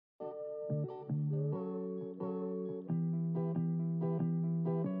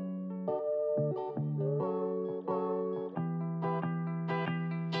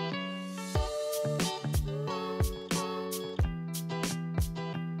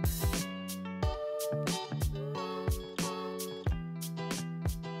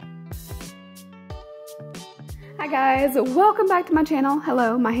Hi guys, welcome back to my channel.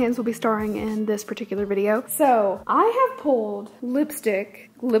 Hello, my hands will be starring in this particular video. So I have pulled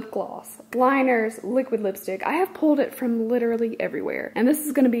lipstick, lip gloss, liners, liquid lipstick. I have pulled it from literally everywhere. And this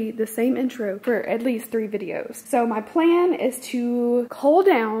is gonna be the same intro for at least 3 videos. So my plan is to cull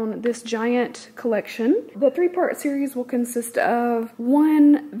down this giant collection. The 3-part series will consist of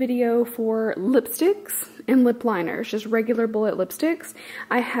 1 video for lipsticks and lip liners, just regular bullet lipsticks.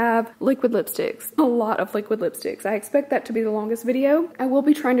 I have liquid lipsticks, a lot of liquid lipsticks. I expect that to be the longest video. I will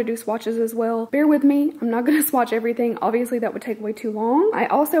be trying to do swatches as well. Bear with me, I'm not gonna swatch everything. Obviously that would take way too long. I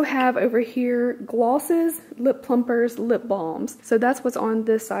also have over here glosses, lip plumpers, lip balms. So that's what's on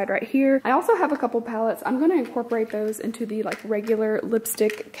this side right here. I also have a couple palettes. I'm gonna incorporate those into the like regular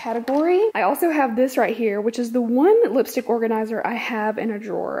lipstick category. I also have this right here, which is the one lipstick organizer I have in a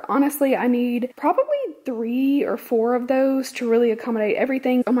drawer. Honestly, I need probably 3 or 4 of those to really accommodate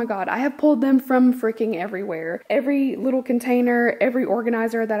everything. Oh my god, I have pulled them from freaking everywhere. Every little container, every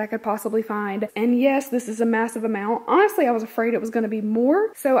organizer that I could possibly find. And yes, this is a massive amount. Honestly, I was afraid it was going to be more.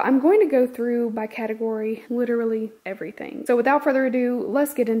 So I'm going to go through by category literally everything. So without further ado,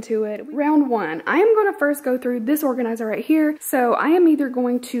 let's get into it. Round 1. I am going to first go through this organizer right here. So I am either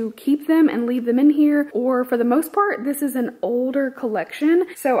going to keep them and leave them in here, or for the most part, this is an older collection.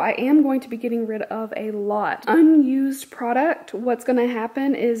 So I am going to be getting rid of a lot. Unused product, what's going to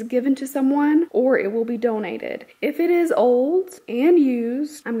happen is given to someone or it will be donated. If it is old and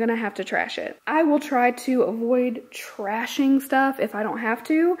used, I'm going to have to trash it. I will try to avoid trashing stuff if I don't have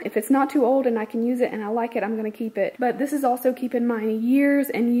to. If it's not too old and I can use it and I like it, I'm going to keep it. But this is also, keep in mind, years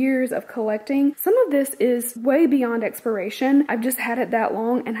and years of collecting. Some of this is way beyond expiration. I've just had it that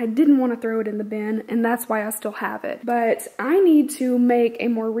long and I didn't want to throw it in the bin, and that's why I still have it. But I need to make a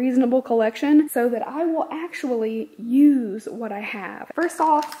more reasonable collection so that I will actually use what I have. First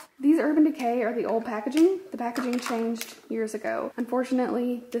off, these Urban Decay are the old packaging. The packaging changed years ago.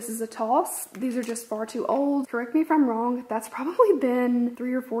 Unfortunately, this is a toss. These are just far too old. Correct me if I'm wrong, that's probably been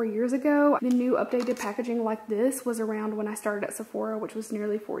 3 or 4 years ago. The new updated packaging like this was around when I started at Sephora, which was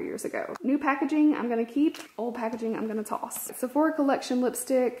nearly 4 years ago. New packaging, I'm gonna keep. Old packaging, I'm gonna toss. Sephora Collection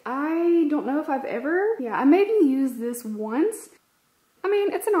lipstick. I don't know if I've ever, I maybe used this once. I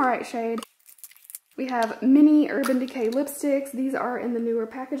mean, it's an alright shade. We have mini Urban Decay lipsticks. These are in the newer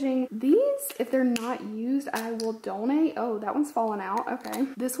packaging. These, if they're not used, I will donate. Oh, that one's fallen out. Okay.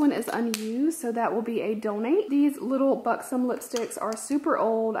 This one is unused, so that will be a donate. These little Buxom lipsticks are super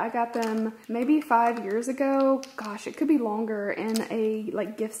old. I got them maybe 5 years ago. Gosh, it could be longer, in a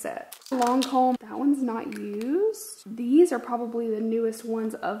like gift set. Lancome, that one's not used. These are probably the newest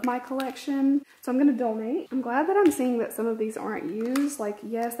ones of my collection, so I'm gonna donate. I'm glad that I'm seeing that some of these aren't used. Like,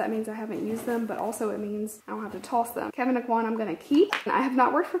 yes, that means I haven't used them, but also it means I don't have to toss them. Kevyn Aucoin I'm gonna keep. I have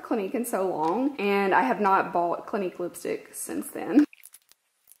not worked for Clinique in so long, and I have not bought Clinique lipstick since then.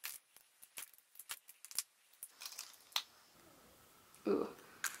 Ooh,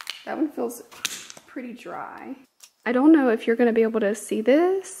 that one feels pretty dry. I don't know if you're gonna be able to see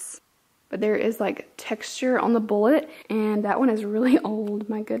this, but there is like texture on the bullet, and that one is really old,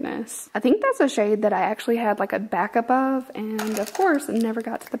 my goodness. I think that's a shade that I actually had like a backup of, and of course never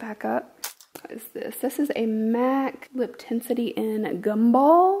got to the backup. What is this? This is a MAC Lip Tensity in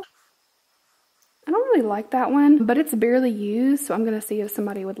Gumball. I don't really like that one, but it's barely used, so I'm gonna see if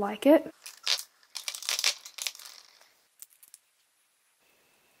somebody would like it.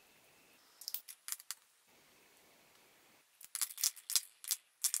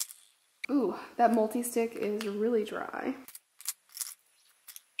 Ooh, that multi-stick is really dry.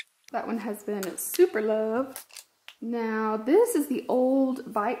 That one has been super loved. Now, this is the old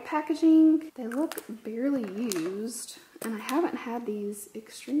Vite packaging. They look barely used, and I haven't had these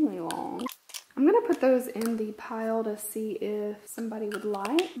extremely long. I'm gonna put those in the pile to see if somebody would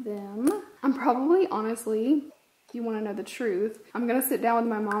like them. I'm probably, honestly, if you wanna know the truth, I'm gonna sit down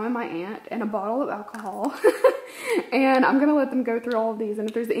with my mom and my aunt and a bottle of alcohol, and I'm gonna let them go through all of these, and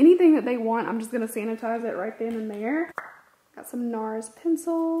if there's anything that they want, I'm just gonna sanitize it right then and there. Got some NARS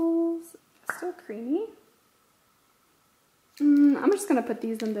pencils, still creamy. I'm just gonna put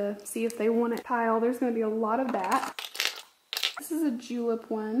these in to see if they want it pile. There's gonna be a lot of that. This is a julep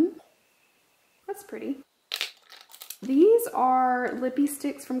one. That's pretty. These are lippy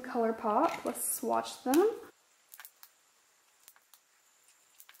sticks from ColourPop. Let's swatch them.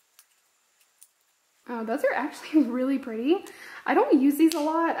 Oh, those are actually really pretty. I don't use these a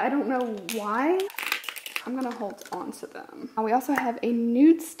lot. I don't know why. I'm gonna hold on to them. We also have a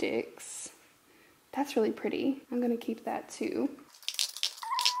nude sticks. That's really pretty. I'm gonna keep that too.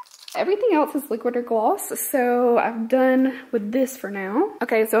 Everything else is liquid or gloss, so I'm done with this for now.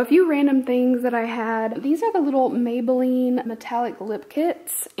 Okay, so a few random things that I had. These are the little Maybelline metallic lip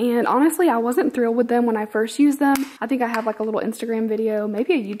kits, and honestly, I wasn't thrilled with them when I first used them. I think I have like a little Instagram video,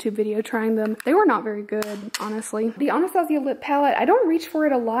 maybe a YouTube video trying them. They were not very good, honestly. The Anastasia lip palette, I don't reach for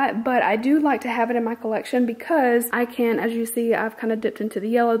it a lot, but I do like to have it in my collection because I can, as you see, I've kind of dipped into the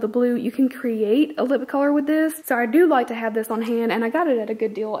yellow, the blue. You can create a lip color with this, so I do like to have this on hand, and I got it at a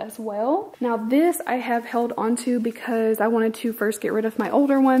good deal as well. Now this I have held onto because I wanted to first get rid of my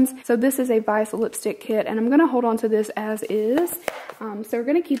older ones. So this is a Vice lipstick kit, and I'm gonna hold on to this as is. So we're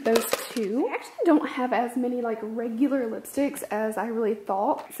gonna keep those two. I actually don't have as many like regular lipsticks as I really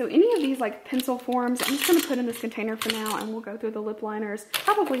thought. So any of these like pencil forms, I'm just gonna put in this container for now, and we'll go through the lip liners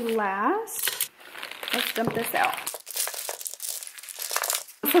probably last. Let's dump this out.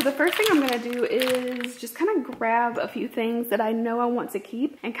 So the first thing I'm gonna do is just kind of grab a few things that I know I want to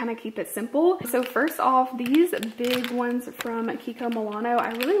keep and kind of keep it simple. So first off, these big ones from Kiko Milano.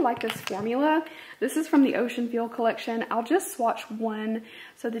 I really like this formula. This is from the Ocean Feel collection. I'll just swatch one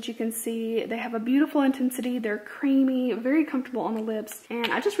so that you can see they have a beautiful intensity. They're creamy, very comfortable on the lips,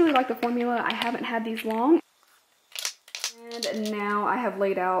 and I just really like the formula. I haven't had these long. And now I have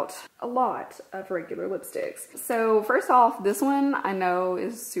laid out a lot of regular lipsticks. So first off, this one I know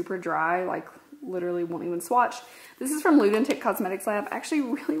is super dry, like literally won't even swatch. This is from Ludentic Cosmetics Lab. I actually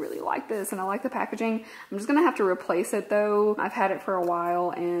really like this, and I like the packaging. I'm just gonna have to replace it though. I've had it for a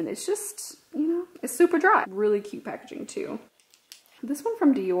while and it's just, you know, it's super dry. Really cute packaging too. This one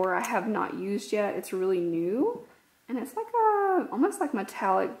from Dior I have not used yet. It's really new, and it's like a almost like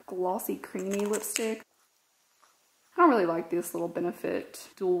metallic glossy creamy lipstick. I don't really like this little Benefit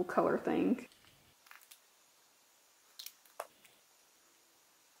dual color thing.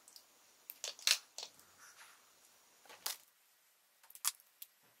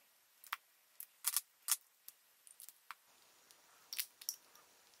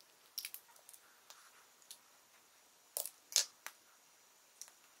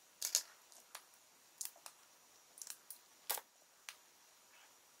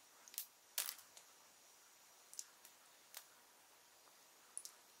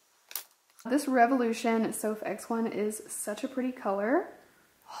 This Revolution Soph X one is such a pretty color.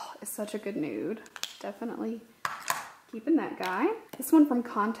 Oh, it's such a good nude. Definitely keeping that guy. This one from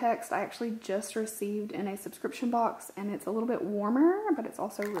Context I actually just received in a subscription box, and it's a little bit warmer, but it's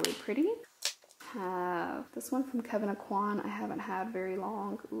also really pretty. This one from Kevyn Aucoin I haven't had very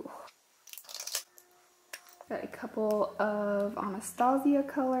long. Ooh. Got a couple of Anastasia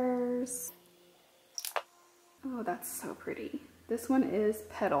colors. Oh, that's so pretty. This one is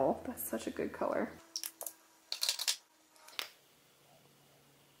Petal. That's such a good color.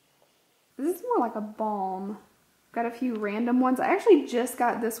 This is more like a balm. Got a few random ones. I actually just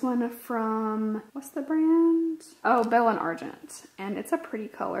got this one from, what's the brand? Oh, Bell and Argent. And it's a pretty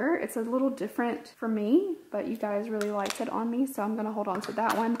color. It's a little different for me, but you guys really liked it on me, so I'm gonna hold on to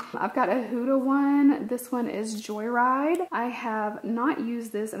that one. I've got a Huda one. This one is Joyride. I have not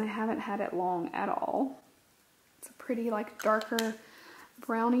used this, and I haven't had it long at all. It's a pretty like darker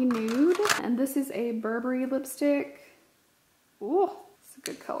brownie nude. And this is a Burberry lipstick. Ooh, it's a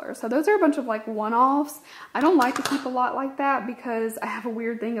good color. So those are a bunch of like one-offs. I don't like to keep a lot like that because I have a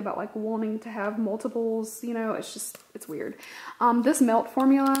weird thing about like wanting to have multiples, you know, it's just, it's weird. This Melt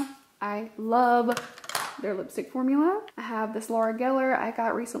formula, I love their lipstick formula. I have this Laura Geller I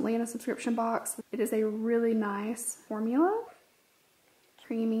got recently in a subscription box. It is a really nice formula.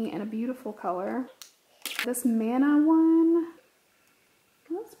 Creamy and a beautiful color. This Manna one,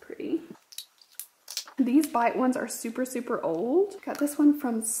 that's pretty. These Bite ones are super old. Got this one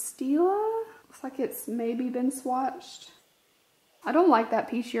from Stila. Looks like it's maybe been swatched. I don't like that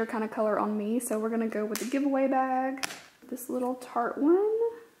peach sheer kind of color on me, so we're gonna go with the giveaway bag. This little Tarte one,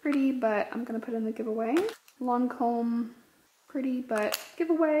 pretty, but I'm gonna put in the giveaway. Lancome, pretty, but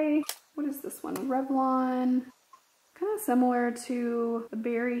giveaway. What is this one? Revlon. Kind of similar to the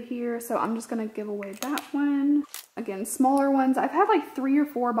berry here, so I'm just gonna give away that one. Again, smaller ones. I've had like 3 or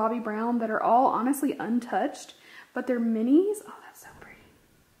 4 Bobbi Brown that are all honestly untouched, but they're minis. Oh, that's so pretty.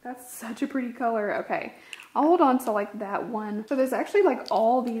 That's such a pretty color. Okay, I'll hold on to like that one. So there's actually like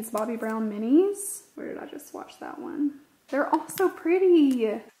all these Bobbi Brown minis. Where did I just swatch that one? They're all so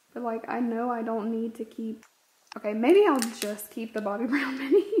pretty, but like I know I don't need to keep. Okay, maybe I'll just keep the Bobbi Brown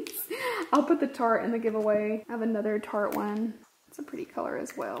minis. I'll put the Tarte in the giveaway. I have another Tarte one. It's a pretty color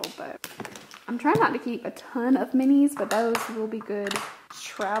as well, but I'm trying not to keep a ton of minis, but those will be good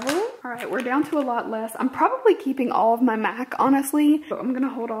travel. All right, we're down to a lot less. I'm probably keeping all of my MAC, honestly, but I'm gonna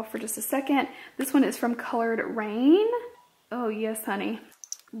hold off for just a second. This one is from Colored Rain. Oh yes, honey.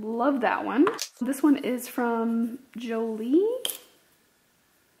 Love that one. This one is from Jolie.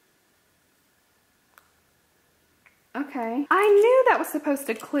 Okay. I knew that was supposed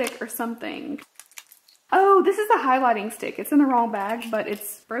to click or something. Oh, this is the highlighting stick. It's in the wrong bag, but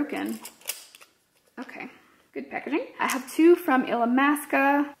it's broken. Okay, good packaging. I have two from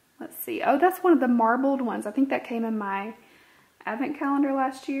Illamasqua. Let's see. Oh, that's one of the marbled ones. I think that came in my advent calendar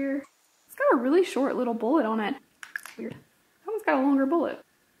last year. It's got a really short little bullet on it. Weird. That one's got a longer bullet.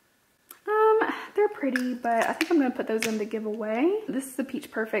 They're pretty, but I think I'm gonna put those in the giveaway. This is the Peach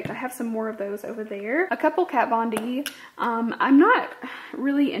Perfect. I have some more of those over there. A couple Kat Von D. I'm not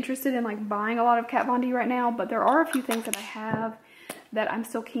really interested in like buying a lot of Kat Von D right now, but there are a few things that I have that I'm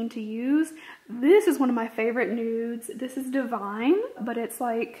still keen to use. This is one of my favorite nudes. This is Divine, but it's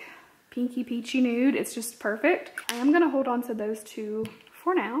like pinky peachy nude. It's just perfect. I am gonna hold on to those two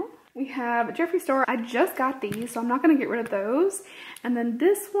for now. We have Jeffree Star. I just got these, so I'm not gonna get rid of those. And then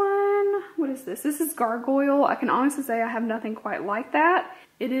this one, what is this? This is Gargoyle. I can honestly say I have nothing quite like that.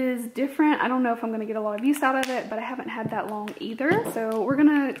 It is different. I don't know if I'm gonna get a lot of use out of it, but I haven't had that long either. So we're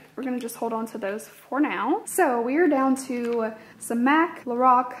gonna just hold on to those for now. So we are down to some MAC,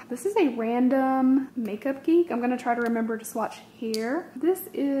 Lorac. This is a random Makeup Geek. I'm gonna try to remember to swatch here. This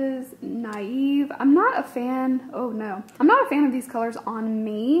is Naive. I'm not a fan, oh no. I'm not a fan of these colors on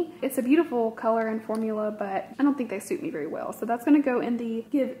me. It's a beautiful color and formula, but I don't think they suit me very well. So that's gonna go in the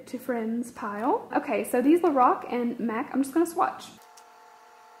give to friends pile. Okay, so these Lorac and MAC, I'm just gonna swatch.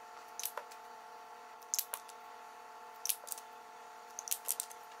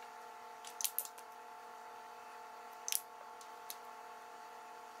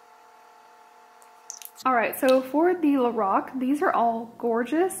 All right, so for the Lorac, these are all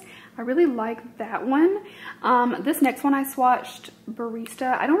gorgeous. I really like that one. This next one I swatched,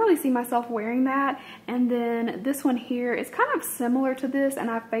 Barista. I don't really see myself wearing that. And then this one here is kind of similar to this, and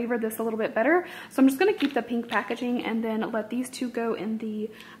I favor this a little bit better. So I'm just gonna keep the pink packaging and then let these two go in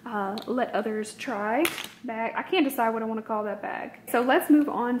the Let Others Try bag. I can't decide what I wanna call that bag. So let's move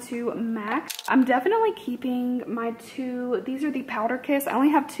on to MAC. I'm definitely keeping my two. These are the Powder Kiss. I only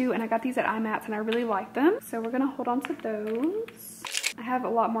have two, and I got these at IMATS, and I really like them. So we're gonna hold on to those. I have a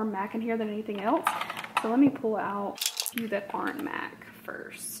lot more MAC in here than anything else. So let me pull out a few that aren't MAC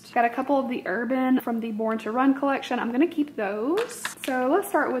first. Got a couple of the Urban from the Born to Run collection. I'm gonna keep those. So let's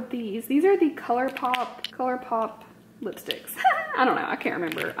start with these. These are the ColourPop lipsticks. I don't know, I can't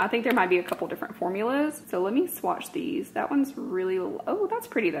remember. I think there might be a couple different formulas. So let me swatch these. That one's really, oh, that's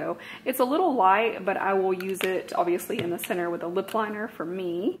pretty though. It's a little light, but I will use it obviously in the center with a lip liner for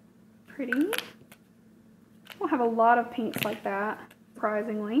me. Pretty. We'll have a lot of pinks like that,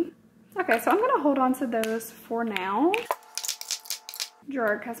 surprisingly. Okay, so I'm gonna hold on to those for now.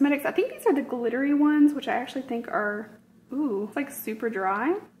 Gerard Cosmetics. I think these are the glittery ones, which I actually think are, ooh, it's like super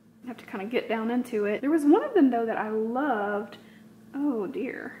dry. I have to kind of get down into it. There was one of them though that I loved. Oh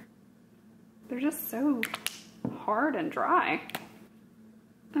dear. They're just so hard and dry.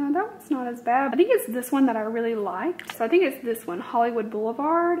 That one's not as bad. I think it's this one that I really liked. So I think it's this one, Hollywood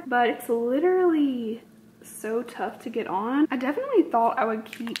Boulevard, but it's literally so tough to get on. I definitely thought I would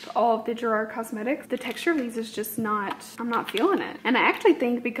keep all of the Gerard Cosmetics. The texture of these is just not, I'm not feeling it. And I actually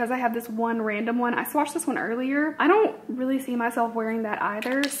think because I have this one random one, I swatched this one earlier, I don't really see myself wearing that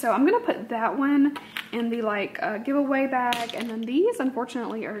either. So I'm gonna put that one in the like giveaway bag. And then these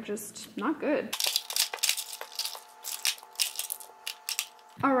unfortunately are just not good.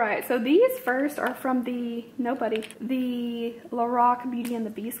 All right, so these first are from the Lorac Beauty and the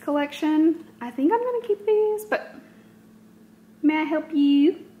Beast collection. I think I'm gonna keep these, but may I help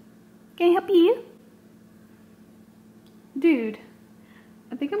you? Can I help you? Dude,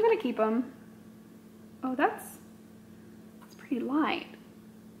 I think I'm gonna keep them. Oh, that's pretty light.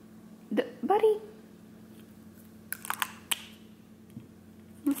 Buddy.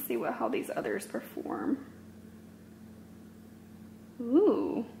 Let's see how these others perform.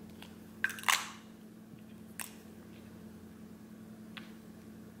 Ooh.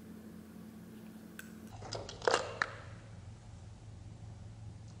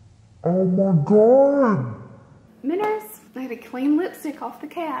 Oh my god! Miners, I had a clean lipstick off the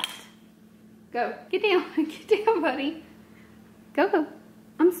cat. Go. Get down. Get down, buddy. Go, go.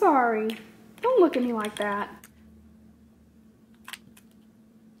 I'm sorry. Don't look at me like that.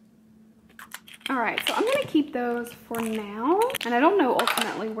 All right, so I'm gonna keep those for now. And I don't know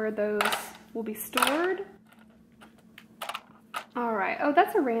ultimately where those will be stored. All right, oh,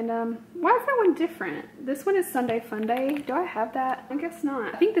 that's a random. Why is that one different? This one is Sunday Fun Day. Do I have that? I guess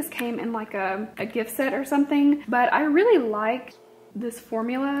not. I think this came in like a gift set or something, but I really like this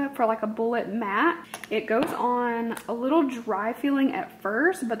formula for like a bullet matte. It goes on a little dry feeling at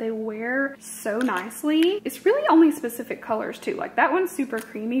first, but they wear so nicely. It's really only specific colors too. Like that one's super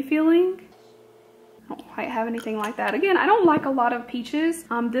creamy feeling. I don't quite have anything like that. Again, I don't like a lot of peaches.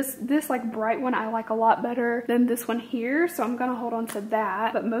 This like bright one I like a lot better than this one here, so I'm gonna hold on to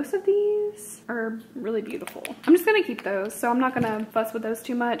that. But most of these are really beautiful. I'm just gonna keep those, so I'm not gonna fuss with those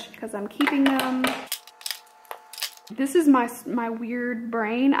too much because I'm keeping them. This is my weird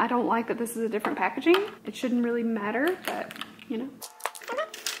brain. I don't like that this is a different packaging. It shouldn't really matter, but you know.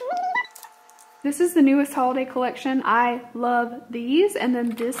 This is the newest holiday collection. I love these. And then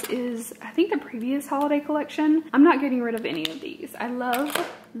this is, I think, the previous holiday collection. I'm not getting rid of any of these. I love,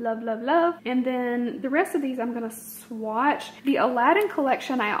 love, love, love. And then the rest of these I'm gonna swatch. The Aladdin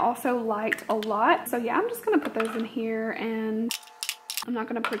collection I also liked a lot. So yeah, I'm just gonna put those in here, and I'm not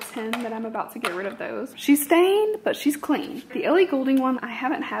gonna pretend that I'm about to get rid of those. She's stained, but she's clean. The Ellie Goulding one I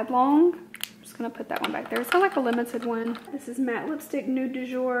haven't had long. Gonna put that one back there. It's kind of like a limited one. This is matte lipstick nude du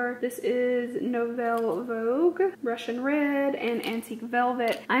jour. This is Nouvelle Vogue, Russian Red, and Antique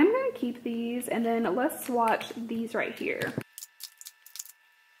Velvet. I'm gonna keep these, and then let's swatch these right here.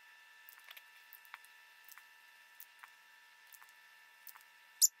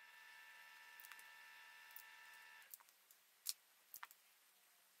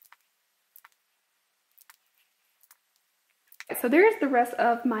 So there's the rest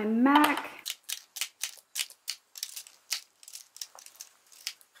of my MAC.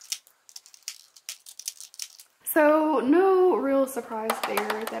 So no real surprise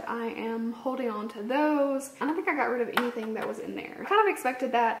there that I am holding on to those. I don't think I got rid of anything that was in there. I kind of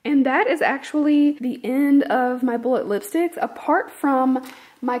expected that. And that is actually the end of my bullet lipsticks, apart from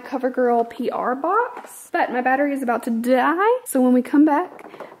my CoverGirl PR box. But my battery is about to die. So when we come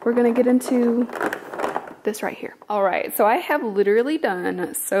back, we're gonna get into this right here. All right, so I have literally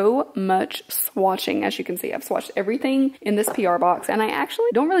done so much swatching. As you can see, I've swatched everything in this PR box, and I actually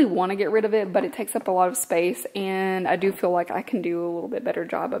don't really want to get rid of it, but it takes up a lot of space, and I do feel like I can do a little bit better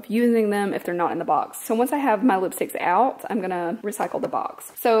job of using them if they're not in the box. So once I have my lipsticks out, I'm gonna recycle the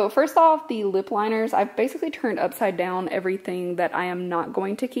box. So first off, the lip liners, I've basically turned upside down everything that I am not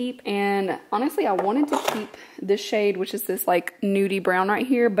going to keep, and honestly, I wanted to keep this shade, which is this like nudie brown right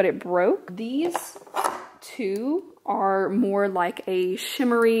here, but it broke. These two are more like a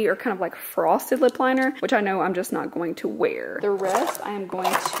shimmery or kind of like frosted lip liner, which I know I'm just not going to wear. The rest I am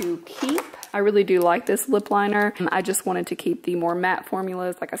going to keep. I really do like this lip liner. I just wanted to keep the more matte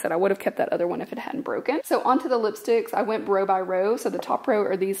formulas. Like I said, I would have kept that other one if it hadn't broken. So onto the lipsticks, I went row by row. So the top row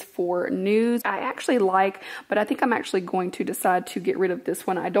are these 4 nudes. I actually like, but I think I'm actually going to decide to get rid of this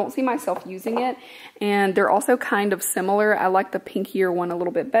one. I don't see myself using it. And they're also kind of similar. I like the pinkier one a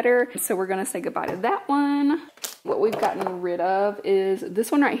little bit better. So we're gonna say goodbye to that one. What we've gotten rid of is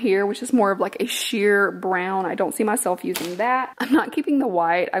this one right here, which is more of like a sheer brown. I don't see myself using that. I'm not keeping the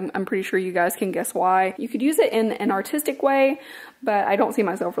white. I'm pretty sure you guys can guess why. You could use it in an artistic way, but I don't see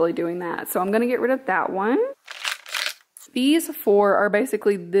myself really doing that. So I'm gonna get rid of that one. These 4 are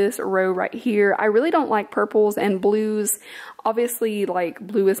basically this row right here. I really don't like purples and blues. Obviously, like,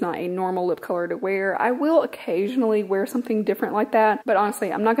 blue is not a normal lip color to wear. I will occasionally wear something different like that, but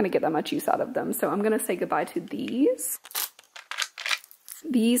honestly, I'm not gonna get that much use out of them. So I'm gonna say goodbye to these.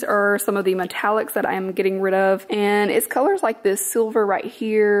 These are some of the metallics that I am getting rid of, and it's colors like this silver right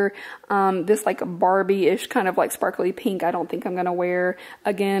here, this like Barbie-ish kind of like sparkly pink I don't think I'm gonna wear.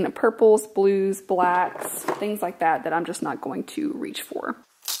 Again, purples, blues, blacks, things like that that I'm just not going to reach for.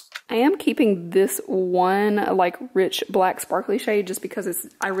 I am keeping this one like rich black sparkly shade just because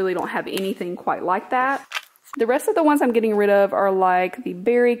I really don't have anything quite like that. The rest of the ones I'm getting rid of are like the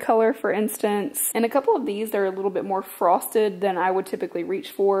berry color, for instance. And a couple of these, they're a little bit more frosted than I would typically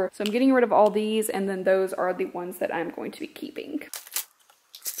reach for. So I'm getting rid of all these, and then those are the ones that I'm going to be keeping.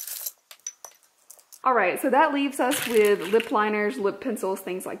 All right, so that leaves us with lip liners, lip pencils,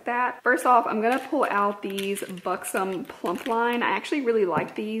 things like that. First off, I'm gonna pull out these Buxom Plump Line. I actually really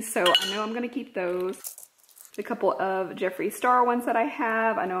like these, so I know I'm gonna keep those. A couple of Jeffree Star ones that I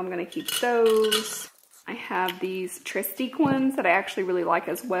have, I know I'm gonna keep those. I have these Trestique ones that I actually really like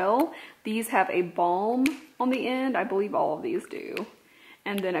as well. These have a balm on the end. I believe all of these do.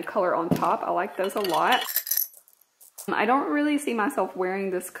 And then a color on top. I like those a lot. I don't really see myself wearing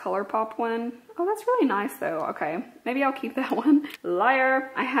this ColourPop one. Oh, that's really nice though. Okay, maybe I'll keep that one.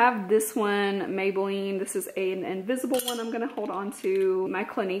 Liar. I have this one, Maybelline. This is an invisible one I'm gonna hold on to. My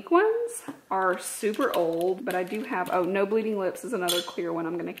Clinique ones are super old, but I do have, oh, No Bleeding Lips is another clear one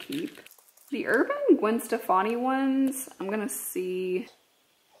I'm gonna keep. The Urban Gwen Stefani ones, I'm gonna see,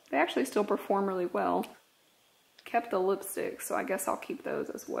 they actually still perform really well. kept the lipsticks, so I guess I'll keep those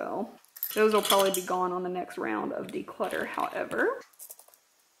as well. Those will probably be gone on the next round of declutter, however.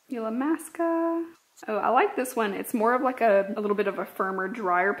 Illamasqua. Oh, I like this one. It's more of like a little bit of a firmer,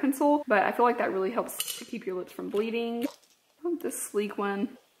 drier pencil, but I feel like that really helps to keep your lips from bleeding. I want this sleek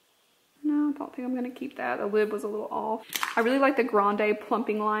one. No, I don't think I'm gonna keep that. The lid was a little off. I really like the Grande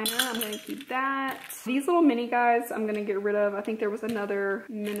plumping liner. I'm gonna keep that. These little mini guys I'm gonna get rid of. I think there was another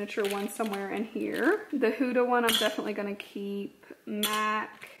miniature one somewhere in here. The Huda one I'm definitely gonna keep.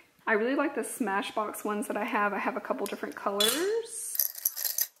 MAC. I really like the Smashbox ones that I have. I have a couple different colors.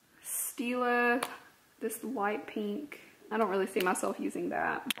 Stila, this light pink. I don't really see myself using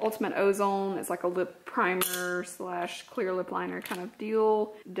that. Ultimate Ozone is like a lip primer slash clear lip liner kind of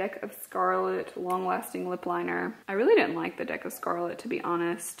deal. Deck of Scarlet, long lasting lip liner. I really didn't like the Deck of Scarlet, to be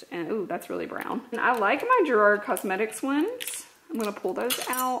honest. And ooh, that's really brown. And I like my Gerard Cosmetics ones. I'm gonna pull those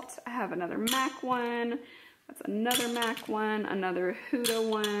out. I have another MAC one. That's another MAC one, another Huda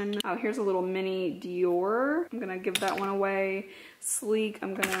one. Oh, here's a little mini Dior. I'm gonna give that one away. Sleek,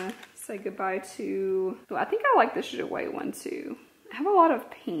 I'm gonna say goodbye to. Oh, I think I like the Jouer one too. I have a lot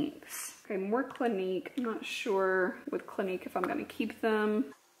of pinks. Okay, more Clinique. I'm not sure with Clinique if I'm gonna keep them.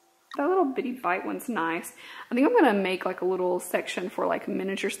 That little bitty bite one's nice. I think I'm gonna make like a little section for like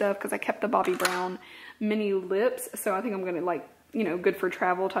miniature stuff because I kept the Bobbi Brown mini lips. So I think I'm gonna like, you know, good for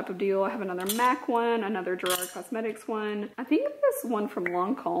travel type of deal. I have another MAC one, another Gerard Cosmetics one. I think this one from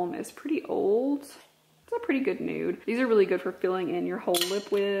Lancome is pretty old. It's a pretty good nude. These are really good for filling in your whole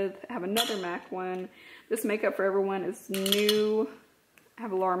lip with. I have another MAC one. This Makeup for Everyone is new. I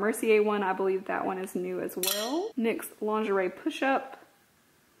have a Laura Mercier one. I believe that one is new as well. NYX Lingerie Push Up.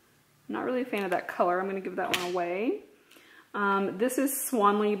 Not really a fan of that color. I'm gonna give that one away. This is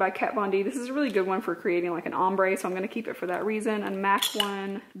Swanley by Kat Von D. This is a really good one for creating like an ombre, so I'm gonna keep it for that reason. A MAC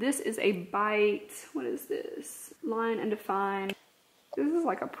one. This is a Bite. What is this? Line and Define. This is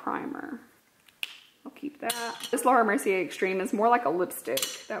like a primer. I'll keep that. This Laura Mercier Extreme is more like a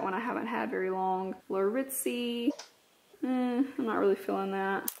lipstick. That one I haven't had very long. Laritzi. I'm not really feeling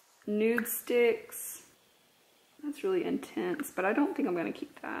that. Nude Sticks. That's really intense, but I don't think I'm gonna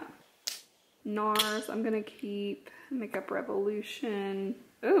keep that. NARS, I'm gonna keep. Makeup Revolution.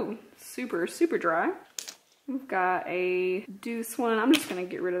 Oh, super, super dry. We've got a Deuce one. I'm just gonna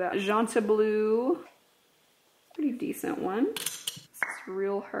get rid of that. Janta Blue. Pretty decent one. This is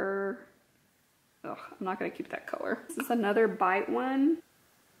Real Her. Ugh, I'm not gonna keep that color. This is another Bite one.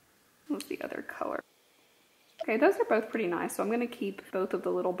 What's the other color? Okay, those are both pretty nice, so I'm gonna keep both of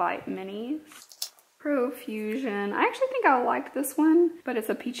the little Bite minis. Profusion. I actually think I liked this one, but it's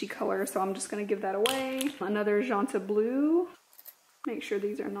a peachy color, so I'm just gonna give that away. Another Janta Blue. Make sure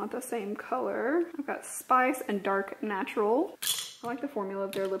these are not the same color. I've got Spice and Dark Natural. I like the formula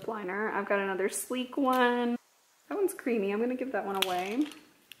of their lip liner. I've got another Sleek one. That one's creamy. I'm gonna give that one away.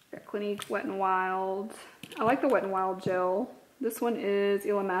 Got Clinique Wet n Wild. I like the Wet n Wild gel. This one is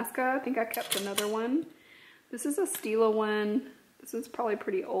Illamasqua. I think I kept another one. This is a Stila one. This is probably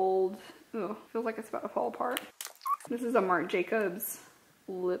pretty old. Oh, feels like it's about to fall apart. This is a Marc Jacobs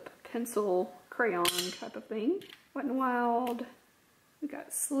lip pencil crayon type of thing. Wet n Wild. We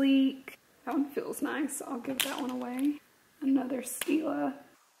got Sleek. That one feels nice. I'll give that one away. Another Stila.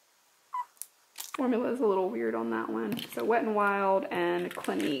 Formula is a little weird on that one. So Wet n Wild and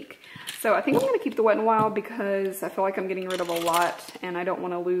Clinique. So I think I'm gonna keep the Wet n Wild because I feel like I'm getting rid of a lot and I don't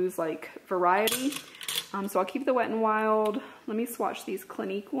wanna lose like variety. So I'll keep the Wet n Wild. Let me swatch these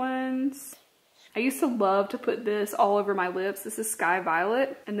Clinique ones. I used to love to put this all over my lips. This is Sky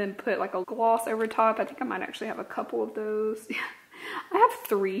Violet, and then put like a gloss over top. I think I might actually have a couple of those. I have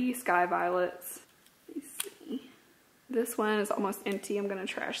 3 Sky Violets. Let me see. This one is almost empty. I'm gonna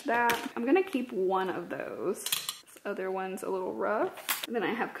trash that. I'm gonna keep one of those. This other one's a little rough. And then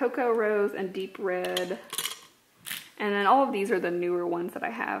I have Cocoa Rose and Deep Red. And then all of these are the newer ones that I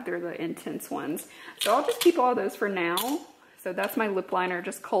have. They're the intense ones. So I'll just keep all those for now. So that's my lip liner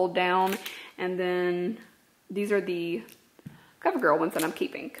just cooled down. And then these are the CoverGirl ones that I'm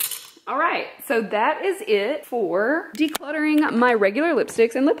keeping. All right, so that is it for decluttering my regular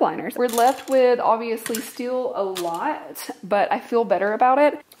lipsticks and lip liners. We're left with obviously still a lot, but I feel better about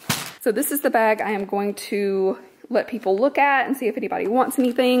it. So this is the bag I am going to let people look at and see if anybody wants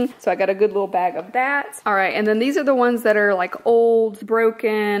anything. So I got a good little bag of that. All right, and then these are the ones that are like old,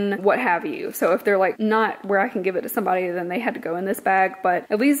 broken, what have you. So if they're like not where I can give it to somebody, then they had to go in this bag, but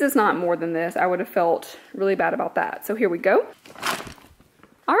at least it's not more than this. I would have felt really bad about that. So here we go.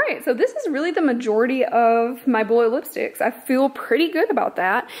 All right, so this is really the majority of my bullet lipsticks. I feel pretty good about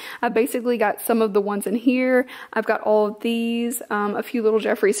that. I basically got some of the ones in here. I've got all of these, a few little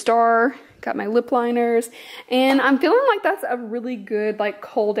Jeffree Star got my lip liners, and I'm feeling like that's a really good like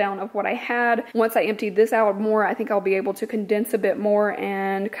cull down of what I had. Once I empty this out more, I think I'll be able to condense a bit more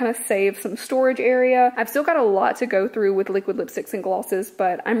and kind of save some storage area. I've still got a lot to go through with liquid lipsticks and glosses,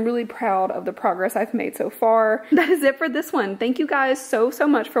 but I'm really proud of the progress I've made so far. That is it for this one. Thank you guys so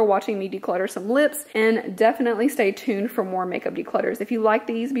much for watching me declutter some lips, and definitely stay tuned for more makeup declutters. If you like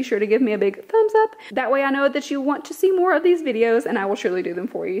these, be sure to give me a big thumbs up. That way I know that you want to see more of these videos, and I will surely do them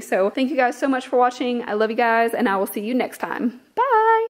for you. So thank you guys so much for watching. I love you guys, and I will see you next time.